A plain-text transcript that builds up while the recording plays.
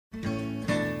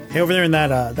Hey, over there in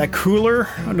that cooler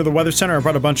under the Weather Center, I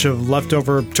brought a bunch of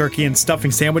leftover turkey and stuffing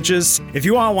sandwiches. If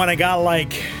you want one, I got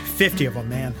like 50 of them,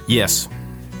 man. Yes,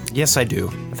 I do.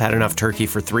 I've had enough turkey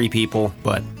for 3 people,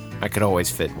 but I could always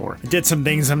fit more. I did some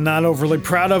things I'm not overly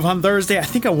proud of on Thursday. I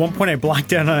think at one point I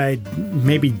blacked out and I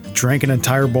maybe drank an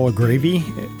entire bowl of gravy.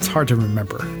 It's hard to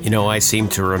remember. You know, I seem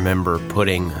to remember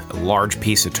putting a large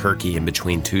piece of turkey in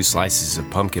between 2 slices of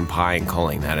pumpkin pie and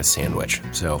calling that a sandwich.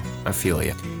 So, I feel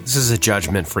you. This is a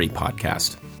judgment-free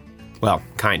podcast. Well,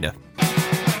 kinda.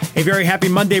 A very happy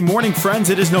Monday morning, friends.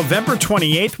 It is November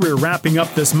 28th. We're wrapping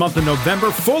up this month of November,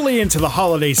 fully into the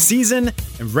holiday season,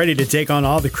 and ready to take on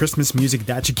all the Christmas music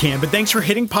that you can. But thanks for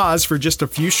hitting pause for just a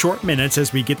few short minutes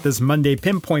as we get this Monday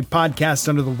Pinpoint podcast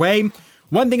under the way.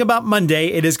 One thing about Monday,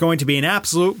 it is going to be an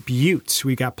absolute beaut.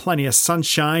 We got plenty of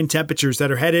sunshine, temperatures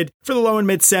that are headed for the low and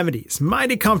mid 70s.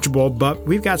 Mighty comfortable, but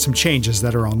we've got some changes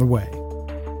that are on the way.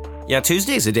 Yeah,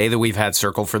 Tuesday's a day that we've had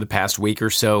circled for the past week or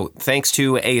so, thanks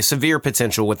to a severe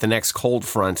potential with the next cold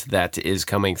front that is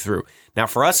coming through. Now,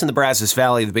 for us in the Brazos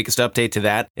Valley, the biggest update to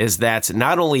that is that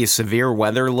not only is severe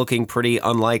weather looking pretty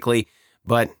unlikely,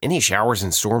 but any showers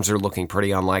and storms are looking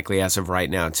pretty unlikely as of right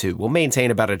now, too. We'll maintain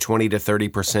about a 20 to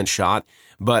 30% shot,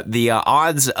 but the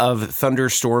odds of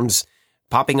thunderstorms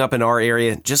popping up in our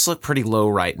area just look pretty low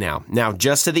right now. Now,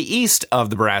 just to the east of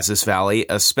the Brazos Valley,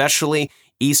 especially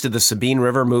east of the Sabine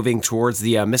River, moving towards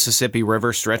the Mississippi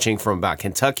River, stretching from about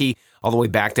Kentucky all the way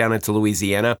back down into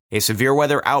Louisiana. A severe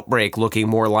weather outbreak looking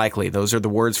more likely. Those are the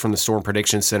words from the Storm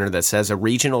Prediction Center that says a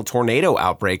regional tornado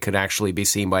outbreak could actually be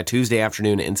seen by Tuesday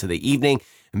afternoon into the evening,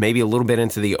 and maybe a little bit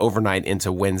into the overnight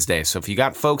into Wednesday. So if you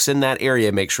got folks in that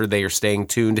area, make sure they are staying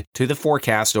tuned to the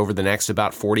forecast over the next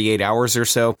about 48 hours or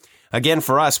so. Again,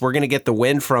 for us, we're going to get the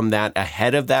wind from that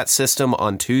ahead of that system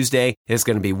on Tuesday. It's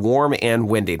going to be warm and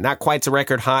windy. Not quite to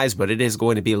record highs, but it is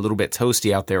going to be a little bit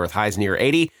toasty out there with highs near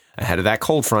 80 ahead of that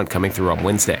cold front coming through on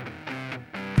Wednesday.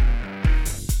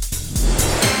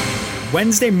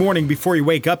 Wednesday morning, before you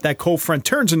wake up, that cold front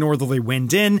turns a northerly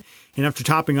wind in. And after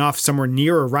topping off somewhere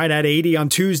near or right at 80 on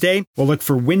Tuesday, we'll look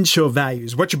for wind chill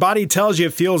values. What your body tells you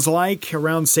it feels like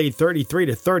around, say, 33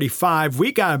 to 35.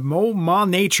 We got Ma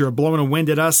Nature blowing a wind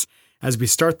at us as we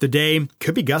start the day.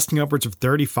 Could be gusting upwards of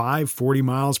 35, 40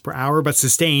 miles per hour, but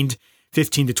sustained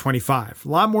 15 to 25. A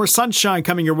lot more sunshine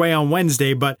coming your way on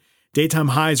Wednesday, but daytime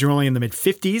highs are only in the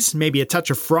mid-50s. Maybe a touch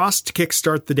of frost to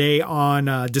kickstart the day on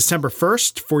December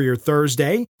 1st for your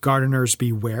Thursday. Gardeners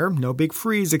beware. No big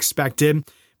freeze expected.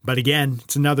 But again,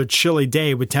 it's another chilly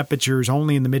day with temperatures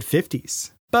only in the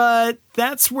mid-50s. But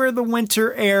that's where the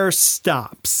winter air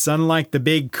stops. Unlike the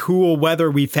big cool weather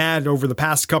we've had over the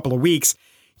past couple of weeks,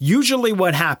 usually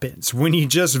what happens when you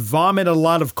just vomit a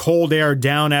lot of cold air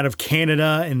down out of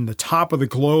Canada and the top of the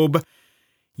globe,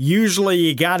 usually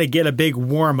you got to get a big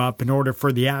warm up in order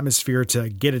for the atmosphere to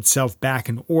get itself back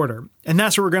in order. And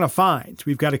that's what we're going to find.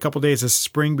 We've got a couple days of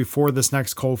spring before this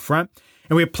next cold front,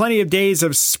 and we have plenty of days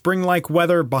of spring-like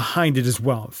weather behind it as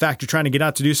well. In fact, you're trying to get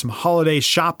out to do some holiday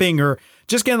shopping or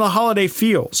just getting the holiday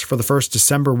feels for the first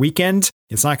December weekend.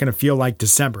 It's not going to feel like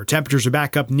December. Temperatures are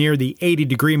back up near the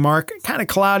 80-degree mark, kind of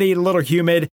cloudy, a little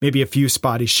humid, maybe a few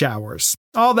spotty showers.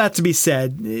 All that to be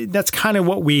said, that's kind of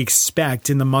what we expect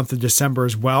in the month of December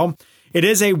as well. It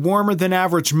is a warmer than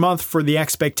average month for the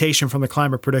expectation from the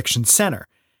Climate Prediction Center.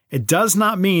 It does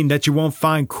not mean that you won't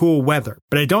find cool weather,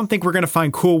 but I don't think we're going to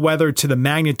find cool weather to the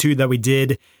magnitude that we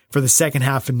did for the second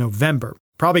half of November.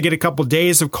 Probably get a couple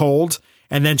days of cold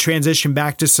and then transition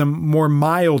back to some more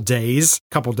mild days,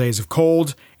 a couple days of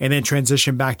cold, and then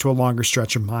transition back to a longer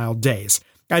stretch of mild days.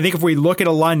 I think if we look at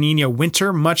a La Nina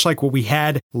winter, much like what we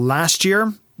had last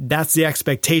year, that's the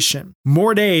expectation.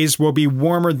 More days will be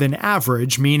warmer than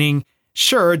average, meaning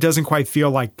sure, it doesn't quite feel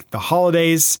like the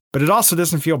holidays, but it also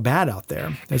doesn't feel bad out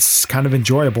there. It's kind of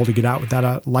enjoyable to get out without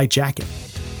a light jacket.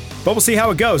 But we'll see how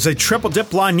it goes. A triple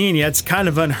dip La Nina, it's kind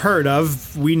of unheard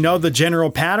of. We know the general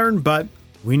pattern, but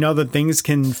we know that things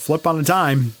can flip on a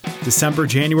dime. December,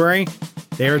 January,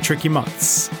 they are tricky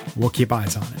months. We'll keep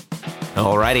eyes on it.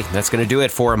 Alrighty, that's going to do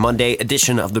it for a Monday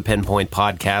edition of the Pinpoint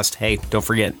Podcast. Hey, don't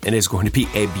forget, it is going to be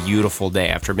a beautiful day.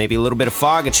 After maybe a little bit of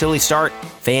fog, a chilly start,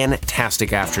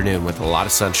 fantastic afternoon with a lot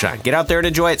of sunshine. Get out there and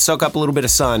enjoy it, soak up a little bit of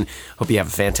sun. Hope you have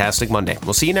a fantastic Monday.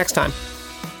 We'll see you next time.